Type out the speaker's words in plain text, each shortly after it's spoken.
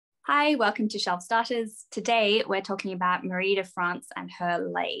Hi, welcome to Shelf Starters. Today we're talking about Marie de France and her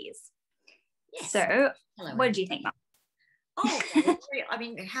Lais. Yes. So, Hello, what did you think, Mark? Oh, I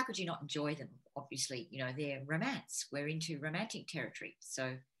mean, how could you not enjoy them? Obviously, you know, they're romance. We're into romantic territory.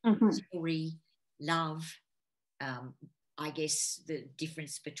 So, story, love, I guess the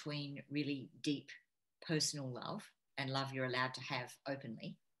difference between really deep personal love and love you're allowed to have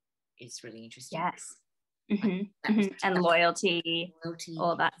openly is really interesting. Yes. And loyalty,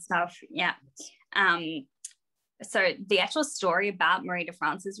 all that stuff. Yeah. So the actual story about Marie de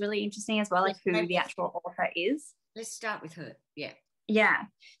France is really interesting as well, like who the actual author is. Let's start with her. Yeah. Yeah.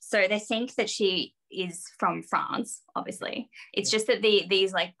 So they think that she is from France, obviously. It's just that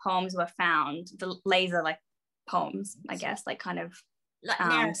these like poems were found, the Lais are like poems, I guess, like kind of like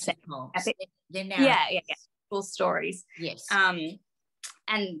narrative poems. They're narrative. Yeah. Full stories. Yes.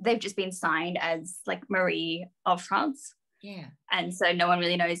 And they've just been signed as like Marie of France. Yeah. And so no one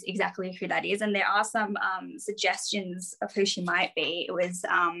really knows exactly who that is. And there are some suggestions of who she might be. It was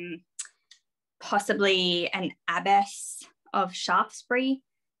possibly an abbess of Shaftesbury,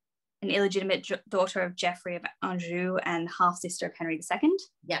 an illegitimate daughter of Geoffrey of Anjou and half-sister of Henry II.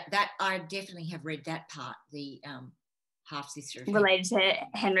 Yeah, that I definitely have read that part, the half-sister. Related to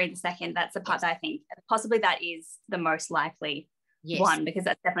Henry II. That's the part that I think possibly that is the most likely one, because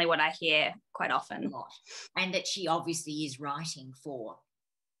that's definitely what I hear quite often. A lot. And that she obviously is writing for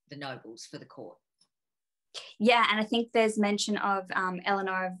the nobles, for the court. Yeah, and I think there's mention of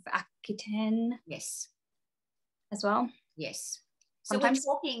Eleanor of Aquitaine. Yes. As well. Yes. So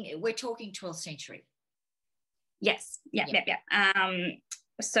we're talking 12th century. Yes. Yeah.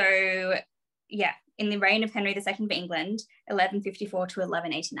 So yeah, in the reign of Henry II of England, 1154 to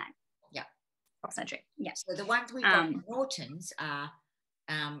 1189. Yeah. 12th century. Yeah. So the ones we got Norton's are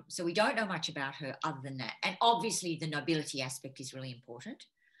so we don't know much about her other than that. And obviously the nobility aspect is really important.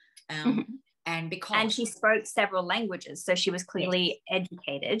 And she spoke several languages, so she was clearly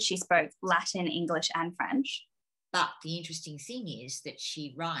educated. She spoke Latin, English, and French. But the interesting thing is that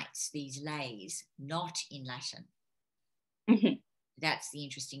she writes these lays not in Latin. That's the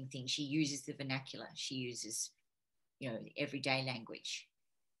interesting thing. She uses the vernacular. She uses, everyday language.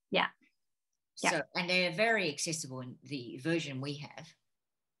 Yeah. So, and they're very accessible in the version we have.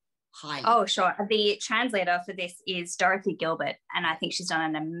 Highly. Oh, sure. The translator for this is Dorothy Gilbert, and I think she's done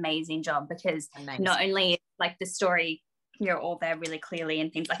an amazing job because not only like the story, all there really clearly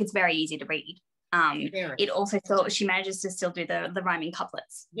and things, like it's very easy to read. It also she manages to still do the rhyming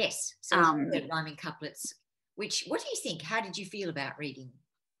couplets. Yes, so the rhyming couplets. What do you think? How did you feel about reading?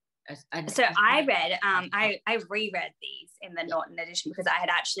 I read, I reread these in the Norton edition because I had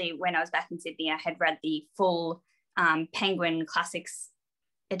actually, when I was back in Sydney, I had read the full Penguin Classics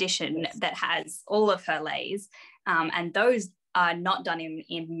edition that has all of her lays, and those are not done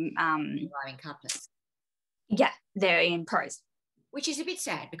in rhyming couplets. Yeah, they're in prose, which is a bit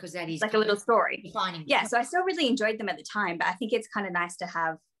sad because that is like a little story. Defining. Yeah, so I still really enjoyed them at the time, but I think it's kind of nice to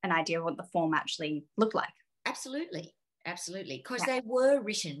have an idea of what the form actually looked like. Absolutely, because they were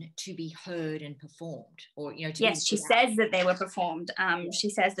written to be heard and performed, or yes, she says that they were performed. She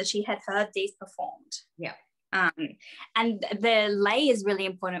says that she had heard these performed. Yeah. And the lay is really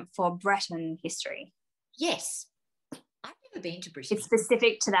important for Breton history. Yes. I've never been to Britain. It's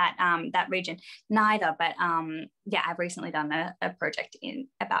specific to that region. Neither, but I've recently done a project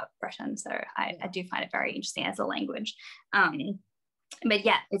about Breton, so I do find it very interesting as a language. But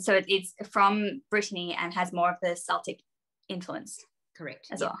yeah, it's from Brittany and has more of the Celtic influence. Correct.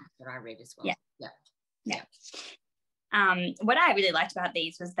 As well. That's what I read as well. Yeah. What I really liked about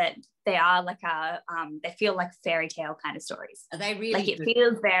these was that they are like they feel like fairy tale kind of stories. Are they really? Like it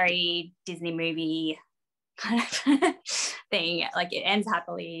feels very Disney movie kind of thing. Like it ends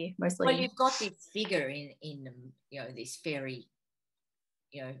happily mostly. Well, you've got this figure in this fairy,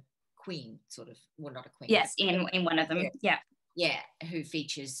 queen sort of. Well, not a queen. Yes, in one of them. Yeah. Yeah, who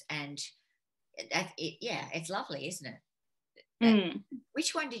features, and it's lovely, isn't it?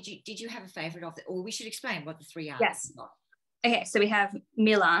 Which one did you have a favorite of? Or we should explain what the three are. Yes. Okay, so we have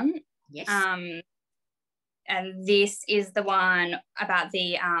Milun. Yes. And this is the one about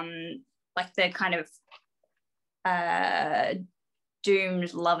the like the kind of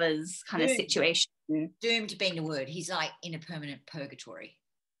doomed lovers kind of situation. Doomed being the word. He's like in a permanent purgatory.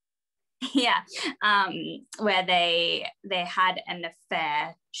 Yeah, where they had an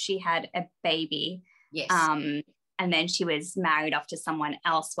affair. She had a baby. Yes. And then she was married off to someone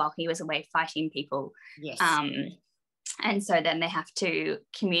else while he was away fighting people. Yes. And so then they have to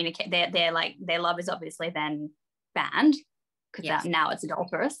communicate. Their love is obviously then banned because now it's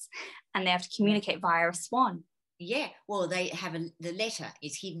adulterous, and they have to communicate via a swan. Yeah, well, they have the letter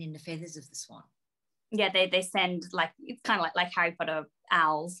is hidden in the feathers of the swan. Yeah, they send, like, it's kind of like Harry Potter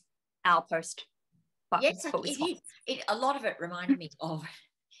owls, owl post. Yes, a lot of it reminded me of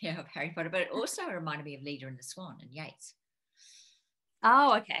of Harry Potter, but it also reminded me of Leader and the Swan and Yeats.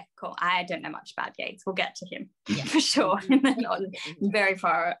 Oh, okay, cool. I don't know much about Yeats. We'll get to him for sure. Not very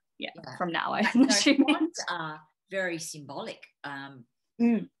far from now, I'm assuming. Swans are very symbolic.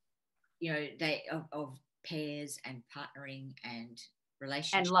 You know, they of pairs and partnering and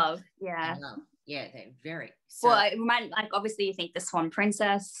relationships and love. Yeah, and love. Yeah, they're very. So, well, it reminds, like, obviously you think the Swan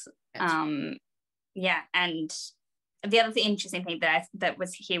Princess. Yeah, and the other interesting thing that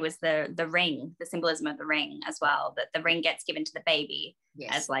was here was the ring, the symbolism of the ring as well, that the ring gets given to the baby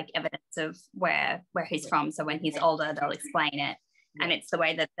as like evidence of where he's from. So when he's older, they'll explain it. And it's the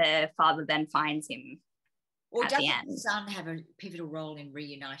way that the father then finds him at the end. Does the son have a pivotal role in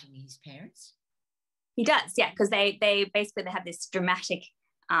reuniting his parents? He does, yeah, because they basically have this dramatic,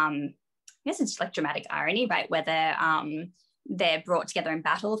 I guess it's like dramatic irony, right, where they're brought together in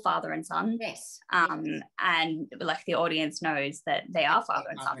battle, father and son. Yes. And like the audience knows that they are father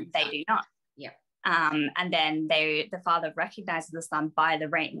and son. They do not. Yeah. And then the father recognizes the son by the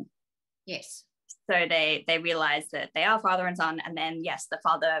ring. Yes. So they realize that they are father and son. And then, yes,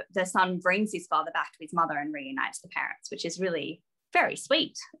 the son brings his father back to his mother and reunites the parents, which is really very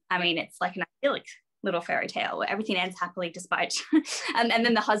sweet. I mean, it's like an idyllic little fairy tale where everything ends happily despite, and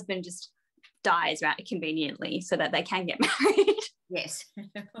then the husband just dies right conveniently so that they can get married. Yes.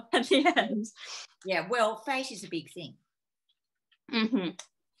 At the end. Yeah, well, fate is a big thing.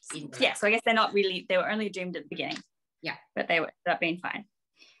 Yeah, so I guess they were only doomed at the beginning. Yeah. But they ended up being fine.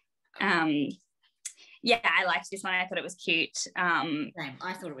 Yeah, I liked this one. I thought it was cute. Same.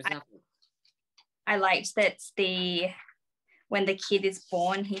 I thought it was lovely. I liked that when the kid is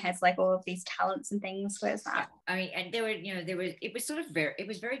born, he has like all of these talents and things. Where's that? I mean, and it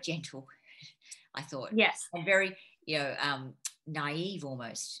was very gentle, I thought. Yes. And very, naive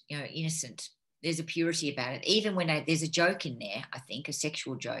almost, innocent. There's a purity about it. Even when there's a joke in there, I think, a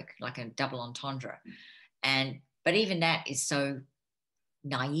sexual joke, like a double entendre. But even that is so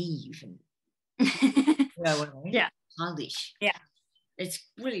naive and, you know what I mean? Yeah. Childish. Yeah. It's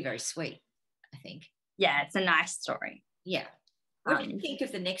really very sweet, I think. Yeah, it's a nice story. Yeah. What do you think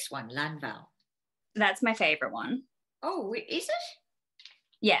of the next one, Lanval? That's my favorite one. Oh, is it?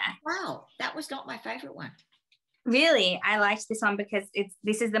 Yeah. Wow, that was not my favorite one. Really? I liked this one because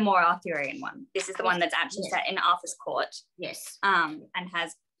this is the more Arthurian one. This is the one that's actually set in Arthur's court. Yes. And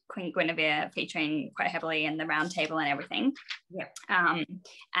has Queen Guinevere featuring quite heavily in the round table and everything. Yeah.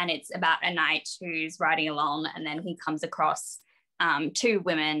 And it's about a knight who's riding along, and then he comes across two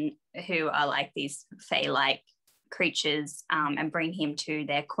women who are like these fae-like creatures, and bring him to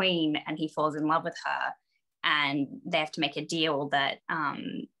their queen, and he falls in love with her, and they have to make a deal that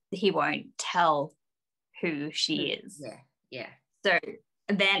he won't tell who she is. Yeah. So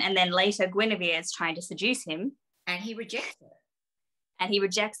then later Guinevere is trying to seduce him, and he rejects her. And he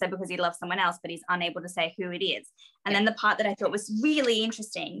rejects her because he loves someone else, but he's unable to say who it is. And then the part that I thought was really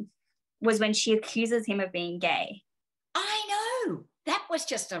interesting was when she accuses him of being gay. I know. That was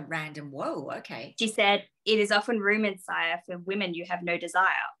just a random, whoa, okay. She said, "It is often rumoured, sire, for women you have no desire.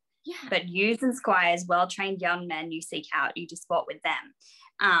 Yeah. But youths and squires, well-trained young men you seek out, you disport with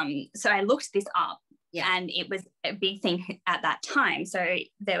them." So I looked this up, and it was a big thing at that time. So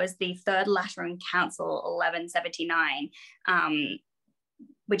there was the Third Lateran Council, 1179,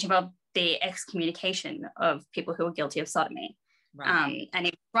 which involved the excommunication of people who were guilty of sodomy. Right. And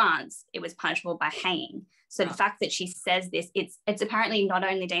in France, it was punishable by hanging. So the fact that she says this, it's apparently not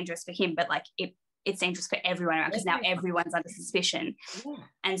only dangerous for him, but like it's dangerous for everyone around, because now everyone's under suspicion. Yeah.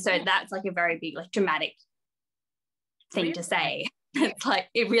 And so that's like a very big, like, dramatic thing to say. It's like,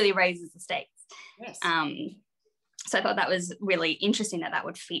 it really raises the stakes. Yes. So I thought that was really interesting that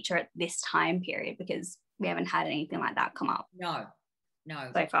would feature at this time period, because we haven't had anything like that come up. No.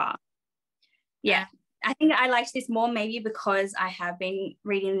 So far. Yeah. I think I liked this more maybe because I have been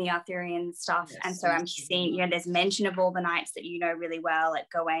reading the Arthurian stuff, and so I'm seeing, there's mention of all the knights that you know really well, like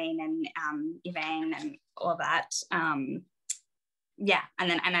Gawain and Yvain and all of that. And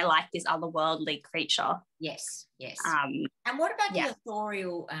I like this otherworldly creature. Yes. And what about the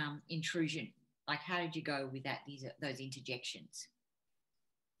authorial intrusion? Like, how did you go with that? Those interjections?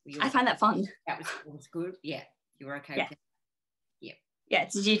 I find that fun. That was good. Yeah, you were okay with that. Yeah.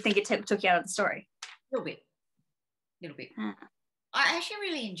 Did you think it took you out of the story? A little bit. I actually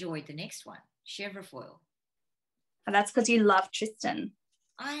really enjoyed the next one, Chevrefoil. And that's because you love Tristan.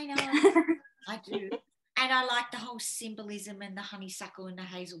 I know. I do. And I like the whole symbolism and the honeysuckle and the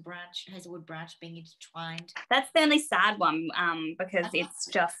hazelwood branch being intertwined. That's the only sad one, because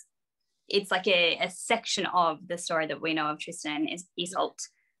it's like a section of the story that we know of Tristan and Isolde,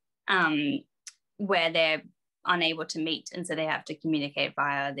 where they're unable to meet, and so they have to communicate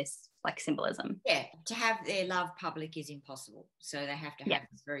via this like symbolism. Yeah, to have their love public is impossible, so they have to have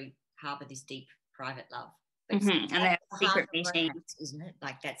harbour this deep private love. And they have secret meetings, romance, isn't it?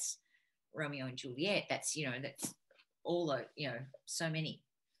 Like that's Romeo and Juliet. That's that's all the so many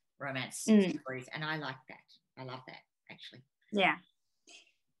romance stories, and I like that. I love that actually. Yeah,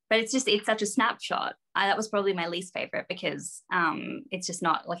 but it's such a snapshot. That was probably my least favorite because it's just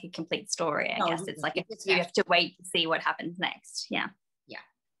not like a complete story. I guess it's like you have to wait to see what happens next. Yeah.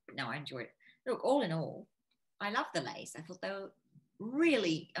 No, I enjoyed it. Look, all in all, I love the Lais. I thought they were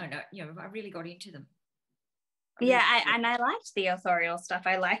really, I really got into them. And I liked the authorial stuff.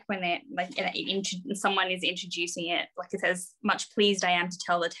 I like when it someone is introducing it, like it says, "Much pleased I am to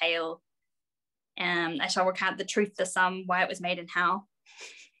tell the tale. I shall recount the truth, the sum, why it was made and how."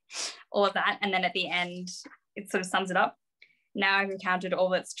 All of that, and then at the end, it sort of sums it up. Now I've recounted all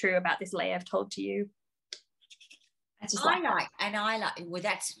that's true about this lay I've told to you. It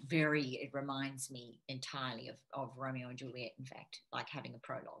reminds me entirely of Romeo and Juliet, in fact, like having a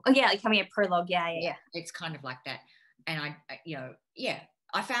prologue. Oh yeah, like having a prologue. Yeah. It's kind of like that. And I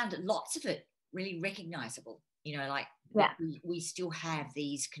found lots of it really recognizable, we still have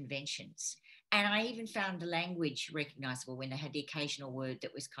these conventions. And I even found the language recognizable when they had the occasional word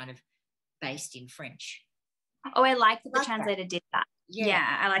that was kind of based in French. Oh, I like that the translator did that.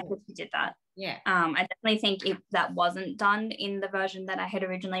 Yeah, I like that he did that. Yeah. I definitely think if that wasn't done in the version that I had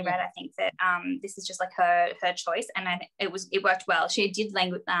originally read, I think that this is just like her choice, and it worked well. She did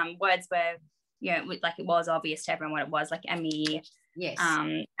language words where like it was obvious to everyone what it was, like Emmy. Yes.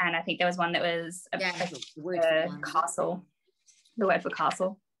 And I think there was one that was the word for castle. The word for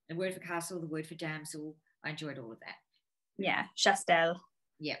castle. The word for castle. The word for damsel. I enjoyed all of that. Yeah, Chastel.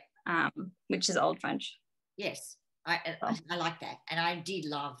 Yeah. Which is Old French. Yes. I like that, and I did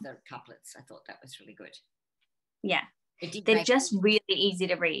love the couplets. I thought that was really good. Yeah, they're just really easy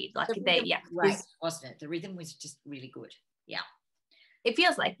to read. Like great, wasn't it? The rhythm was just really good. Yeah, it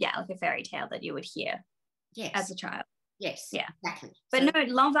feels like a fairy tale that you would hear as a child. Yes, yeah, exactly. But no,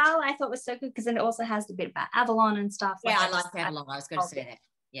 Lanval I thought was so good because it also has a bit about Avalon and stuff. Yeah, I liked Avalon. I was going to say that.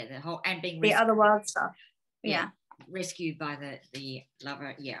 Yeah, the whole and being the other world stuff. Yeah, rescued by the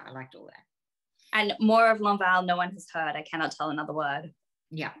lover. Yeah, I liked all that. And more of Lanval, no one has heard. I cannot tell another word.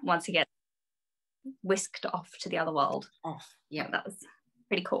 Yeah. Once he gets whisked off to the other world. Yeah. That was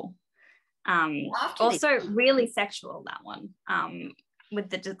pretty cool. Also really sexual, that one.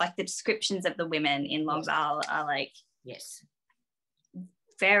 With the descriptions of the women in Lanval are like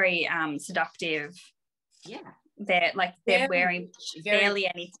very seductive. Yeah. They're wearing barely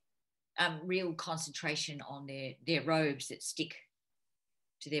any real concentration on their robes that stick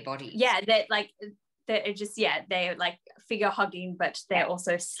to their body. Yeah, they're just they're like figure hugging, but they're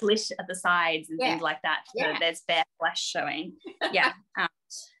also slit at the sides and things like that. So there's bare flesh showing. Yeah.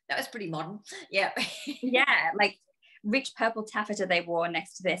 That was pretty modern. Yeah. Yeah, like rich purple taffeta they wore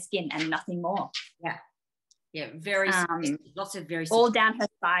next to their skin and nothing more. Yeah. Yeah, very lots of very all down her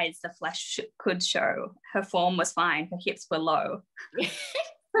sides the flesh could show. Her form was fine, her hips were low. Yeah.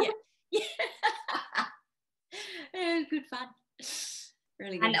 Good fun.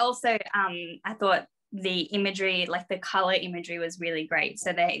 Really good. And also I thought the imagery, like the color imagery was really great.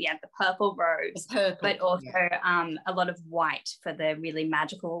 So the purple robes, but also a lot of white for the really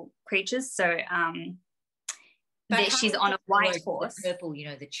magical creatures. So she's on a white horse. Purple,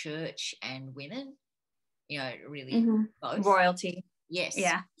 the church and women, really both. Royalty. Yes.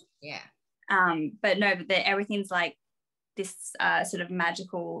 Yeah. But no, everything's like this sort of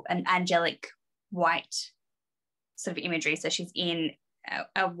magical and angelic white sort of imagery. So she's in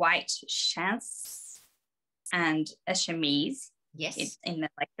a white chance and a chemise. Yes. In the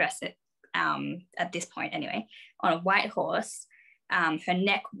dress at this point anyway, on a white horse. Her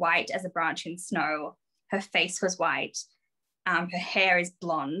neck white as a branch in snow. Her face was white. Her hair is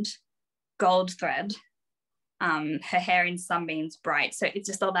blonde, gold thread. Her hair in sunbeams bright. So it's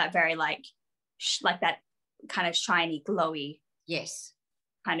just all that very like that kind of shiny, glowy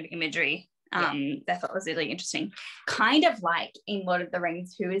kind of imagery. I thought was really interesting. Kind of like in Lord of the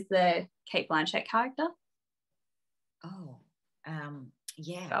Rings, who is the Cate Blanchett character?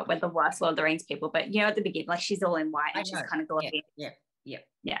 We're the worst Lord of the Rings people, but at the beginning, like she's all in white and she's kind of glowy. Yeah.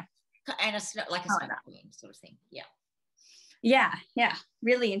 And a snow queen sort of thing. Yeah,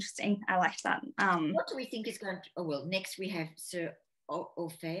 really interesting. I liked that. What do we think is going to? Next we have Sir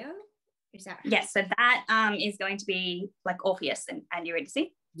Orfeo. Is that right? Yes, so that is going to be like Orpheus and Eurydice.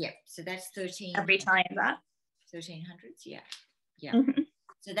 Yeah, so that's 13. A retelling of that. 1300s, yeah. Mm-hmm.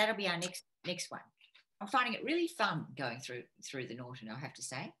 So that'll be our next one. I'm finding it really fun going through the Norton, I have to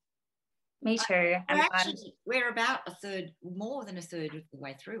say. Me too. We're about more than a third of the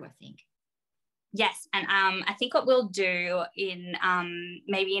way through, I think. Yes, and I think what we'll do in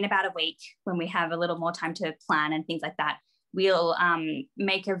maybe in about a week, when we have a little more time to plan and things like that, we'll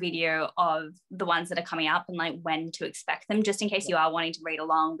make a video of the ones that are coming up and like when to expect them, just in case you are wanting to read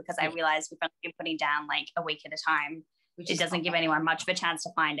along, because I realize we've only been putting down like a week at a time. It doesn't give anyone much of a chance to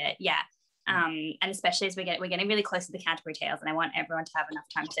find it. Yeah. And especially as we're getting really close to the Canterbury Tales, and I want everyone to have enough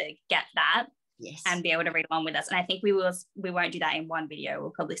time to get that. Yes. And be able to read along with us. And I think we won't do that in one video.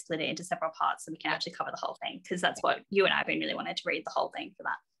 We'll probably split it into several parts so we can actually cover the whole thing, because that's what you and I have been really wanted to read the whole thing for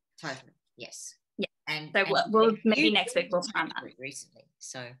that. Totally. Yes. Yeah. And so we'll maybe next week we'll plan that. Recently.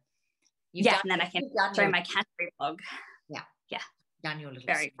 So and then I can show my Canterbury blog. Yeah. Yeah. Done your little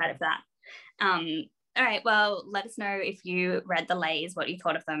very proud of that. All right, well, let us know if you read the Lais, what you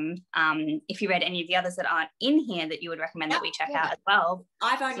thought of them. If you read any of the others that aren't in here that you would recommend that we check out as well.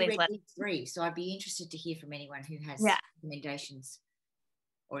 I've only read these 3, so I'd be interested to hear from anyone who has recommendations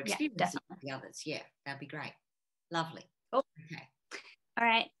or experience with the others. Yeah, that'd be great. Lovely. Cool. Okay. All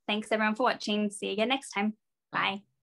right, thanks everyone for watching. See you again next time. Bye.